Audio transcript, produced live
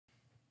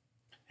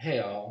Hey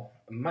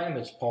all, my name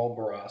is Paul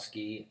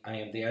Borosky. I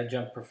am the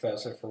adjunct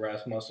professor for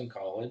Rasmussen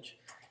College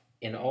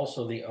and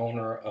also the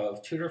owner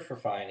of Tutor for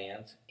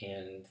Finance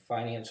and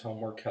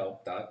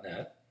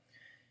financehomeworkhelp.net.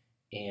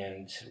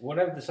 And what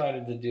I've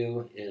decided to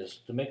do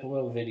is to make a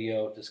little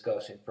video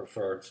discussing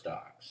preferred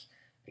stocks.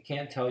 I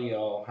can't tell you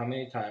all how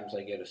many times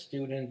I get a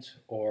student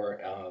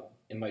or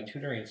in my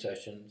tutoring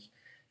sessions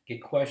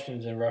get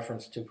questions in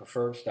reference to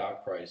preferred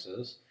stock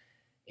prices.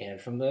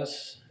 And from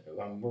this,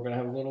 we're going to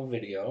have a little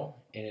video,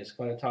 and it's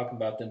going to talk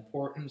about the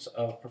importance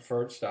of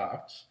preferred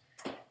stocks.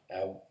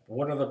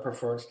 What are the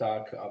preferred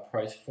stock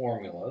price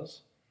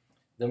formulas?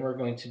 Then we're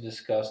going to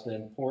discuss the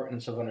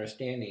importance of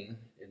understanding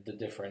the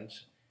different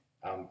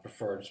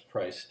preferred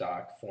price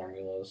stock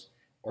formulas,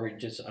 or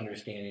just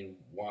understanding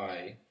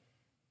why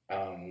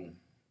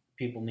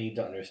people need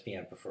to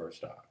understand preferred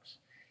stocks.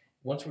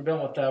 Once we're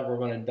done with that, we're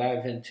going to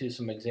dive into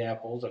some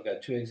examples. I've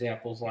got two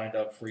examples lined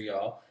up for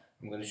y'all.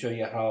 I'm going to show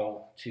you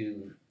how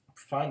to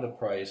find the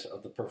price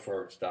of the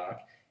preferred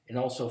stock and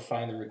also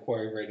find the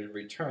required rate of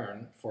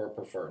return for a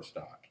preferred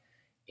stock.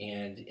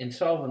 And in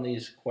solving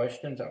these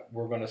questions,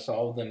 we're going to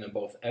solve them in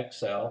both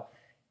Excel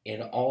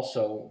and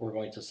also we're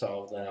going to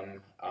solve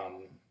them,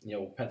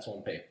 pencil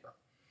and paper.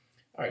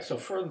 All right, so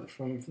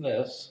from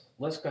this,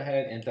 let's go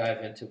ahead and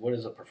dive into what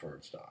is a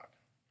preferred stock.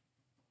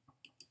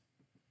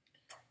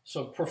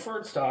 So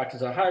preferred stock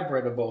is a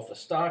hybrid of both a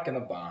stock and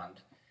a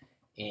bond.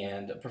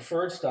 And a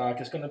preferred stock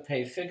is going to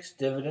pay fixed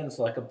dividends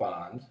like a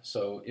bond.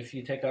 So if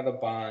you take out a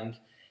bond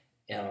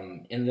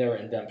in their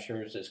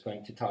indentures, it's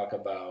going to talk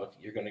about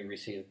you're going to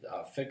receive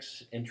a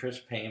fixed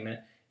interest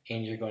payment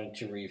and you're going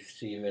to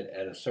receive it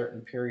at a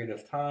certain period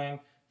of time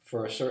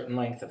for a certain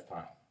length of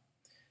time.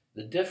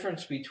 The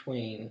difference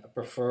between a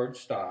preferred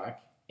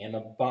stock and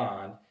a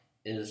bond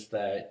is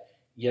that,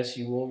 yes,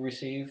 you will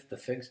receive the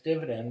fixed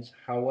dividends.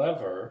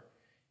 However,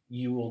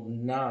 you will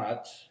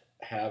not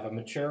have a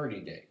maturity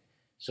date.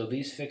 So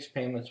these fixed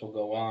payments will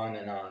go on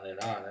and on and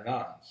on and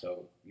on.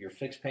 So your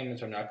fixed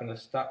payments are not going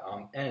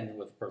to end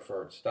with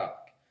preferred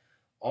stock.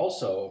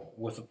 Also,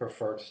 with a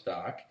preferred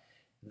stock,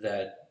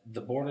 that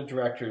the board of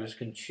directors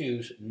can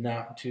choose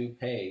not to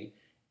pay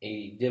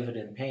a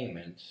dividend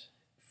payment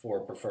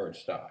for preferred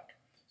stock.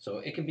 So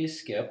it can be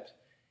skipped.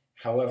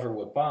 However,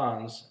 with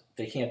bonds,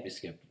 they can't be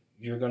skipped.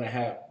 You're going to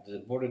have, the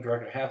board of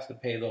directors has to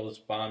pay those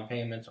bond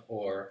payments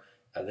or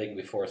they can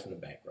be forced into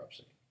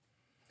bankruptcy.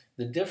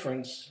 The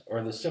difference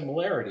or the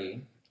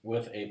similarity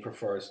with a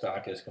preferred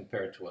stock as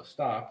compared to a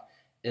stock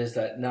is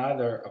that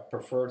neither a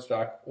preferred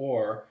stock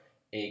or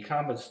a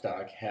common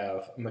stock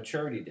have a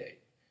maturity date.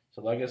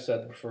 So like I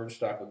said, the preferred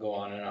stock will go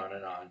on and on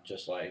and on,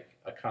 just like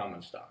a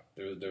common stock.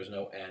 There's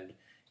no end.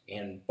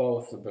 And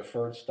both the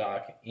preferred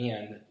stock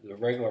and the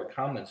regular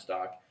common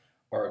stock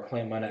are a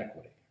claim on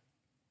equity.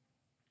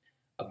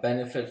 A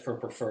benefit for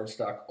preferred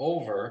stock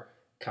over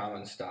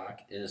common stock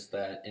is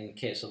that in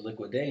case of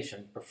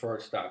liquidation,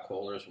 preferred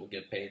stockholders will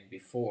get paid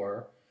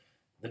before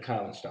the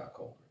common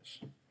stockholders.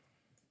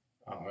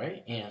 All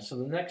right, and so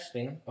the next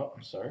thing,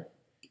 let's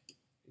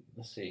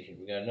see here,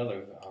 we got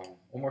another,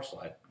 one more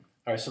slide.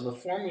 All right, so the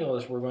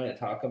formulas we're going to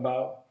talk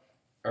about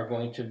are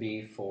going to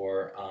be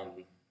for,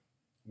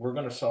 we're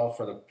going to solve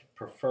for the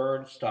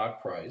preferred stock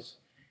price,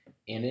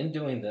 and in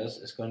doing this,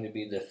 it's going to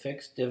be the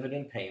fixed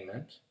dividend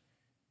payment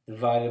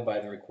divided by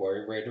the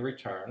required rate of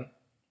return,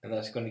 and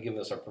that's going to give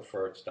us our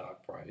preferred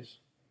stock price.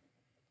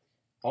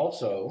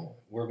 Also,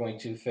 we're going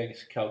to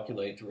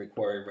calculate the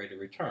required rate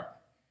of return.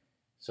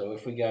 So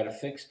if we got a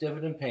fixed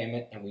dividend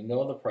payment and we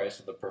know the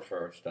price of the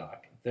preferred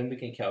stock, then we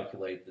can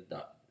calculate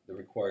the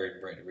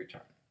required rate of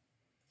return.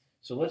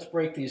 So let's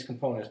break these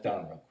components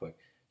down real quick.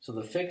 So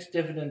the fixed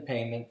dividend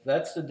payment,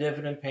 that's the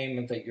dividend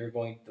payment that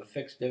the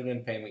fixed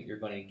dividend payment you're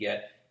going to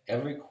get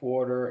every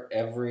quarter,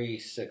 every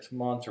 6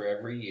 months, or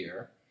every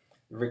year.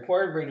 The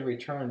required rate of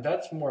return,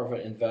 that's more of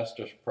an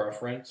investor's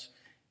preference,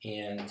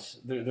 and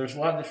there's a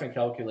lot of different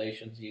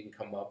calculations you can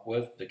come up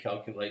with to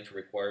calculate the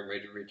required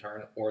rate of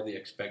return or the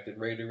expected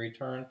rate of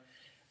return.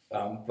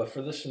 But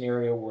for this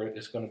scenario, where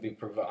it's going to be,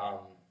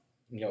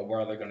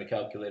 we're either going to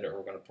calculate it or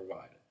we're going to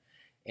provide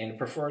it. And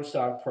preferred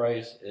stock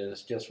price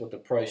is just what the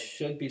price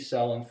should be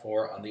selling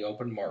for on the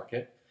open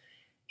market.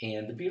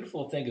 And the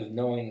beautiful thing of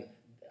knowing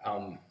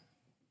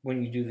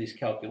when you do these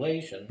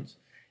calculations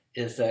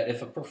is that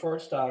if a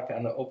preferred stock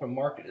on the open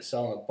market is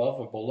selling above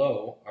or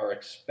below our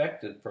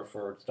expected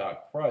preferred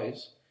stock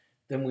price,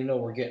 then we know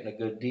we're getting a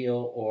good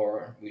deal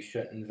or we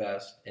shouldn't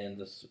invest in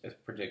this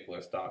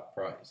particular stock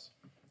price.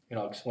 And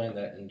I'll explain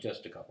that in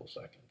just a couple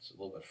seconds, a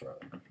little bit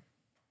further.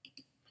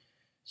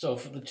 So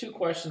for the two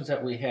questions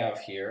that we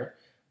have here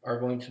are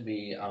going to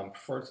be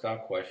preferred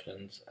stock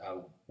questions.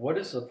 What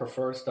is the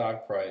preferred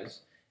stock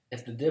price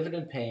if the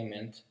dividend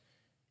payment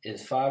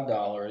is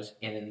 $5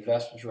 and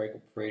investors'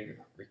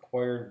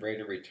 required rate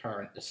of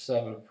return is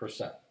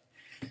 7%.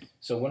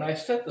 So when I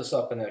set this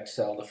up in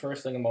Excel, the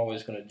first thing I'm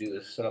always going to do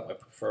is set up my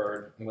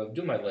preferred. I'm going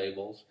to do my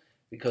labels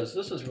because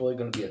this is really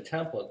going to be a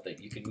template that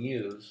you can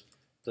use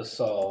to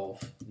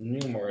solve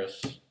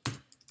numerous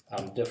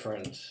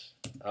different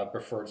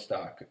preferred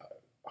stock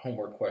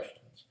homework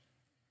questions.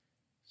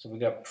 So we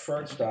got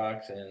preferred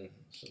stocks, and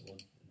so we'll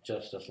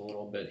adjust this a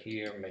little bit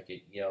here, make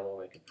it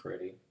yellow, make it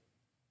pretty.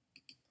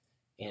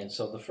 And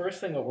so the first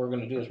thing that we're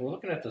going to do is we're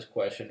looking at this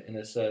question, and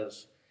it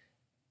says,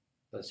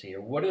 let's see here,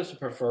 what is the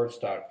preferred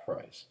stock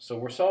price? So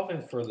we're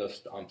solving for the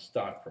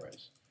stock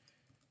price.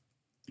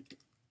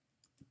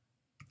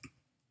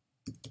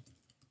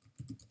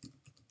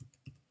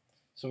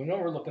 So we know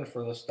we're looking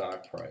for the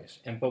stock price,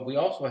 but we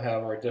also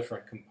have our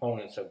different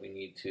components that we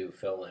need to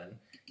fill in.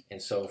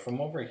 And so from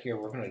over here,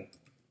 we're going to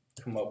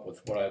come up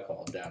with what I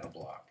call a data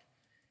block.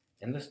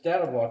 And this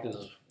data block is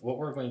what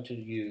we're going to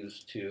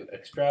use to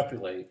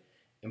extrapolate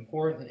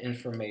important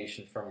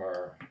information from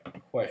our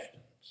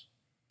questions.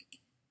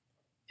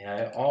 And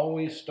I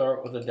always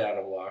start with a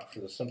data block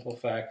for the simple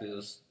fact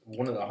is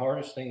one of the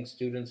hardest things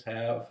students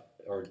have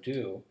or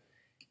do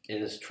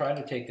is try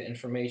to take the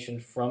information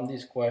from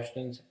these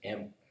questions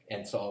and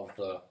solve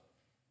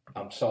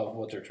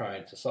what they're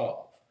trying to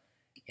solve.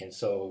 And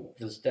so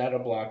this data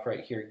block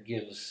right here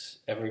gives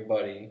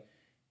everybody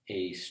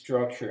a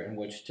structure in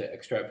which to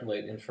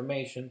extrapolate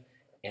information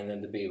and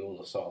then to be able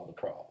to solve the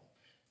problem.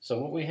 So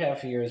what we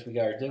have here is we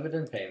got our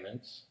dividend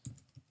payments,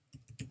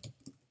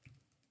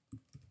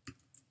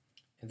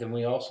 and then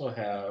we also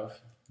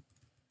have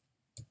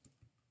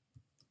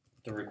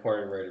the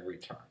required rate of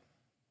return.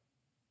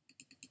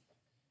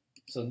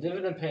 So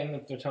dividend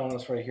payment they're telling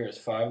us right here is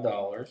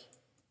 $5.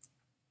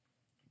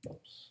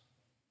 Oops.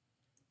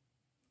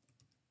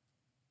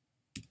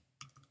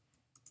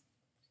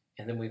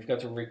 And then we've got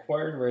the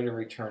required rate of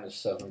return is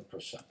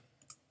 7%.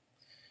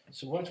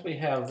 So once we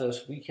have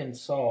this, we can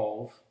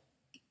solve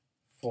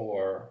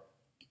for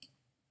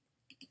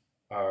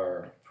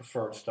our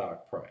preferred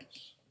stock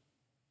price.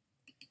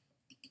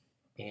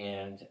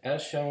 And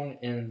as shown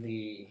in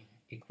the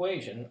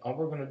equation, all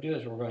we're going to do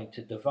is we're going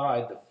to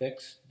divide the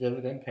fixed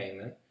dividend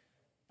payment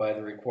by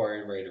the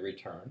required rate of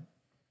return.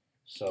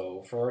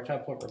 So for our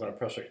template, we're going to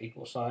press our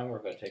equal sign. We're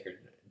going to take our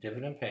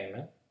dividend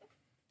payment,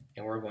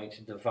 and we're going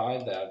to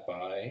divide that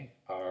by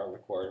our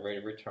required rate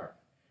of return.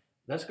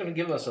 That's going to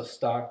give us a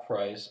stock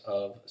price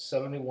of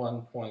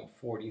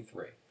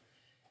 71.43.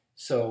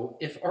 So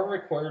if our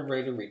required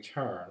rate of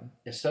return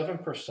is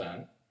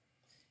 7%,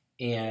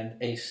 and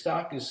a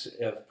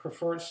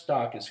preferred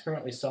stock is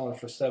currently selling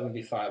for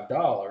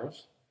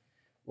 $75,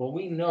 well,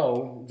 we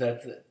know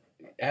that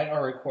at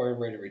our required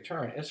rate of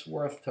return, it's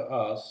worth to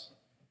us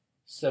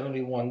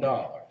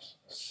 $71.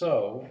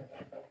 So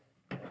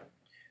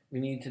we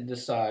need to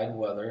decide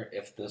whether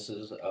if this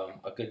is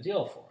a good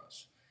deal for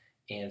us.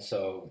 And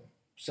so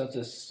since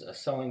it's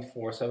selling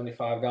for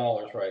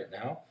 $75 right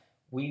now,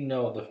 we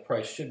know the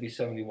price should be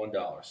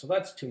 $71. So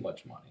that's too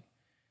much money.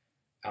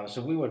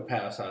 So we would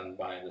pass on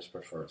buying this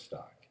preferred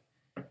stock.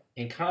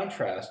 In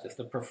contrast, if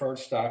the preferred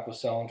stock was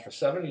selling for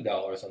 $70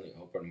 on the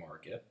open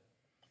market,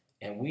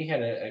 and we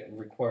had a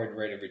required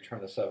rate of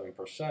return of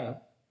 7%,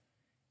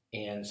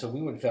 and so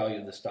we would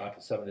value the stock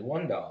at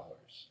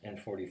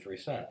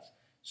 $71.43.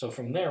 So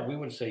from there, we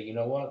would say, you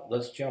know what,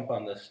 let's jump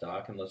on this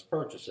stock and let's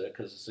purchase it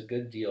because it's a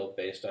good deal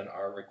based on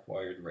our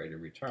required rate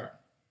of return.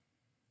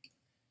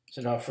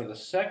 So now for the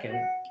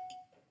second,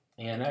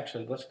 and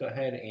actually let's go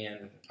ahead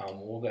and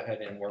we'll go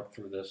ahead and work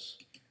through this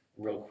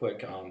real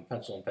quick on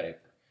pencil and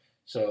paper.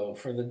 So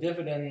for the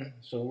dividend,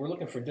 so we're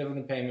looking for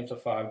dividend payments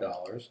of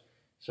 $5.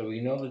 So we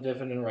know the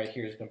dividend right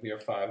here is going to be our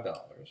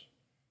 $5.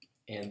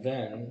 And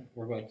then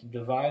we're going to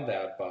divide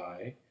that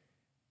by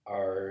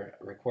our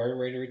required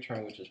rate of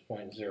return, which is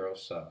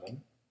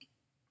 0.07.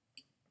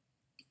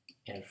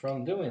 And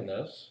from doing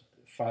this,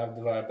 5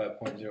 divided by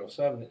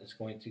 0.07 is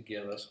going to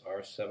give us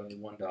our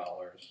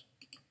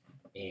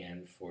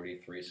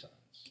 $71.43.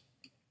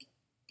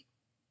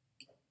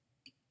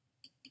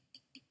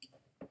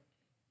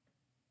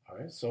 All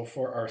right, so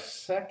for our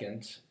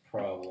second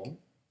problem,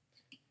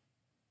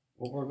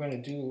 what we're going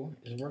to do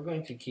is we're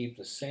going to keep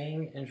the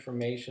same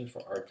information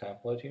for our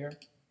template here,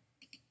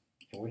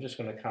 and we're just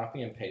going to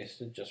copy and paste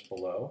it just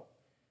below.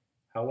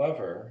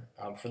 However,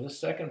 for the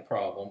second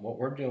problem, what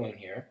we're doing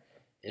here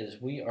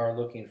is we are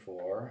looking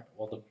for,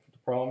 well, the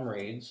problem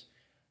reads,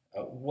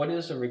 what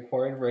is the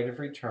required rate of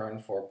return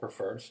for a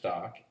preferred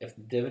stock if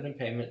the dividend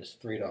payment is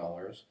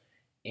 $3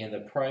 and the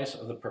price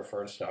of the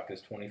preferred stock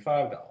is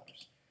 $25?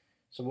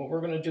 So what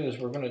we're going to do is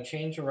we're going to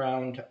change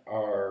around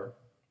our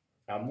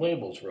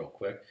labels real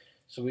quick.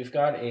 So we've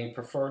got a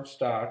preferred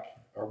stock,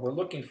 or we're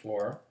looking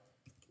for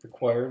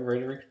required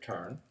rate of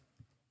return.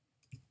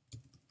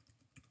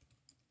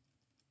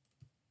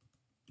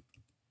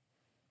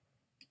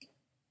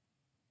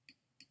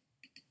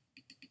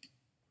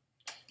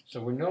 So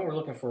we know we're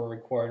looking for a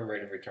required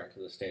rate of return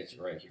because it states it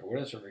right here.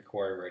 What is a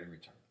required rate of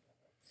return?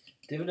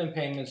 Dividend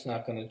payment's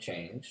not going to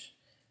change,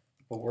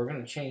 but we're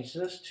going to change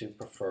this to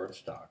preferred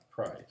stock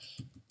price.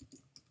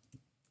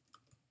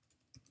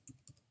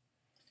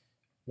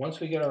 Once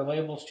we get our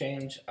labels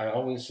changed, I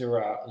always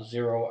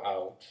zero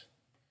out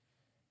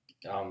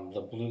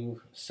the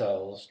blue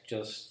cells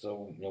just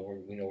so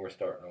we know we're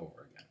starting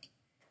over again.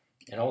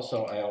 And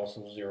also, I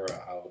also zero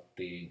out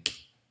the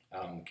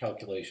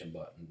calculation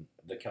button,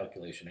 the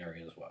calculation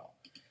area as well.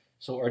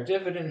 So our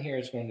dividend here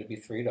is going to be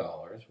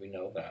 $3. We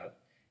know that.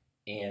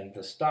 And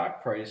the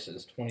stock price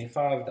is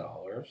 $25.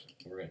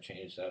 We're going to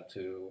change that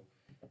to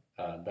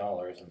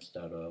dollars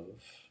instead of.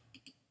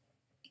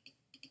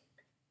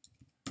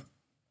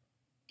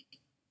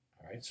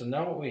 All right, so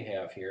now what we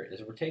have here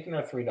is we're taking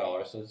our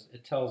 $3. So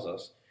it tells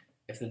us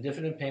if the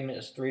dividend payment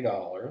is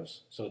 $3,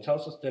 so it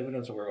tells us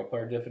dividends, so we're going to put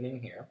our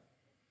dividend here.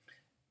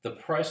 The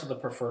price of the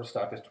preferred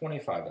stock is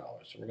 $25.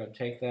 So we're going to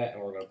take that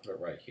and we're going to put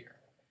it right here.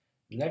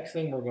 Next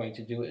thing we're going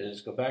to do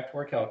is go back to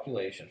our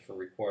calculation for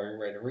required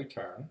rate of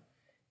return.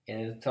 And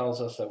it tells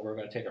us that we're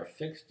going to take our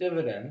fixed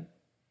dividend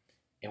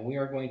and we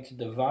are going to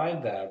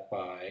divide that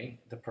by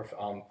the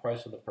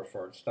price of the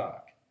preferred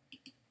stock.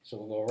 So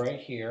we'll go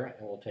right here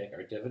and we'll take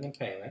our dividend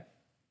payment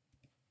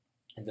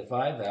and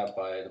divide that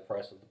by the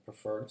price of the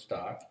preferred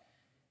stock.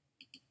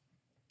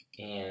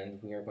 And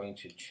we are going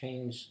to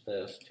change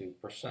this to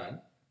percent.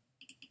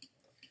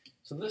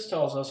 So this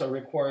tells us our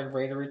required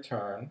rate of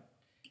return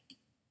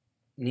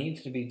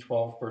needs to be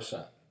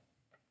 12%.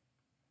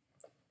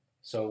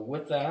 So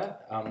with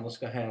that, let's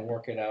go ahead and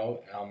work it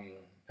out,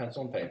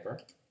 pencil and paper.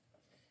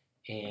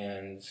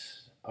 And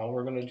all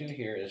we're going to do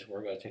here is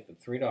we're going to take the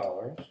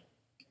 $3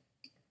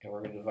 and we're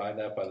going to divide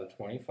that by the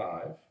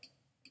 25.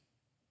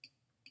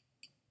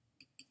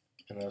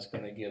 And that's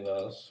going to give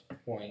us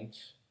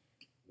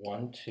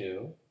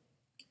 0.12.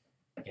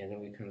 And then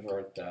we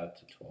convert that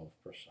to 12%.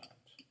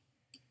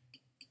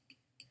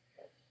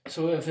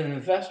 So if an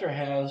investor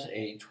has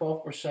a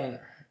 12%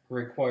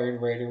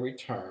 required rate of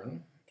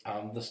return,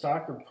 the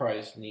stock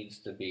price needs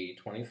to be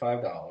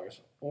 $25,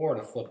 or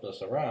to flip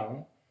this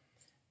around,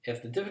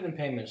 if the dividend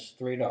payment is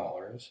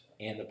 $3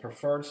 and the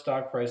preferred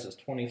stock price is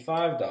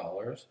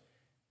 $25,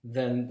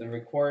 then the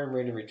required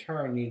rate of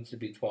return needs to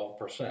be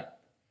 12%.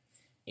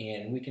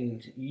 And we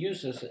can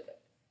use this,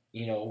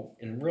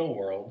 in real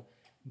world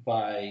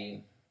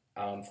by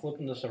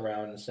flipping this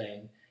around and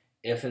saying,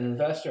 if an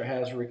investor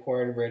has a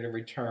required rate of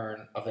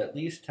return of at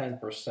least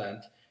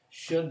 10%,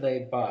 should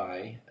they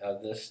buy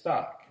this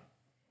stock?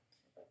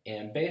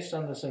 And based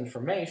on this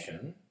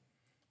information,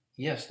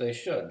 yes, they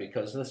should,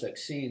 because this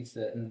exceeds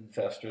the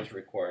investor's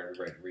required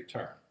rate of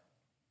return.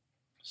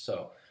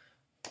 So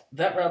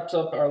that wraps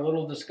up our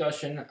little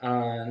discussion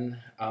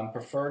on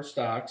preferred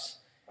stocks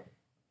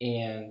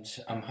and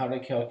how to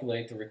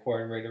calculate the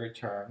required rate of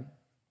return.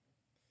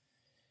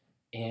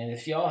 And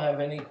if y'all have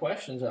any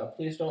questions,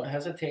 please don't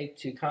hesitate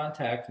to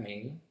contact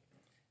me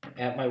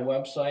at my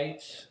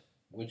website,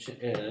 which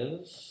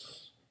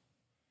is,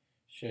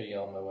 show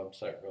y'all my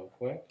website real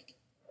quick.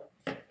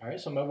 All right,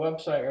 so my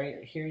website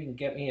right here, you can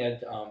get me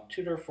at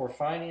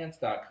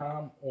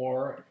tutorforfinance.com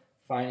or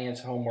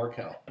Finance Homework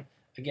Help.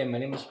 Again, my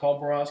name is Paul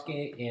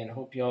Borosky, and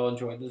hope y'all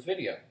enjoyed this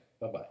video.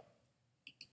 Bye-bye.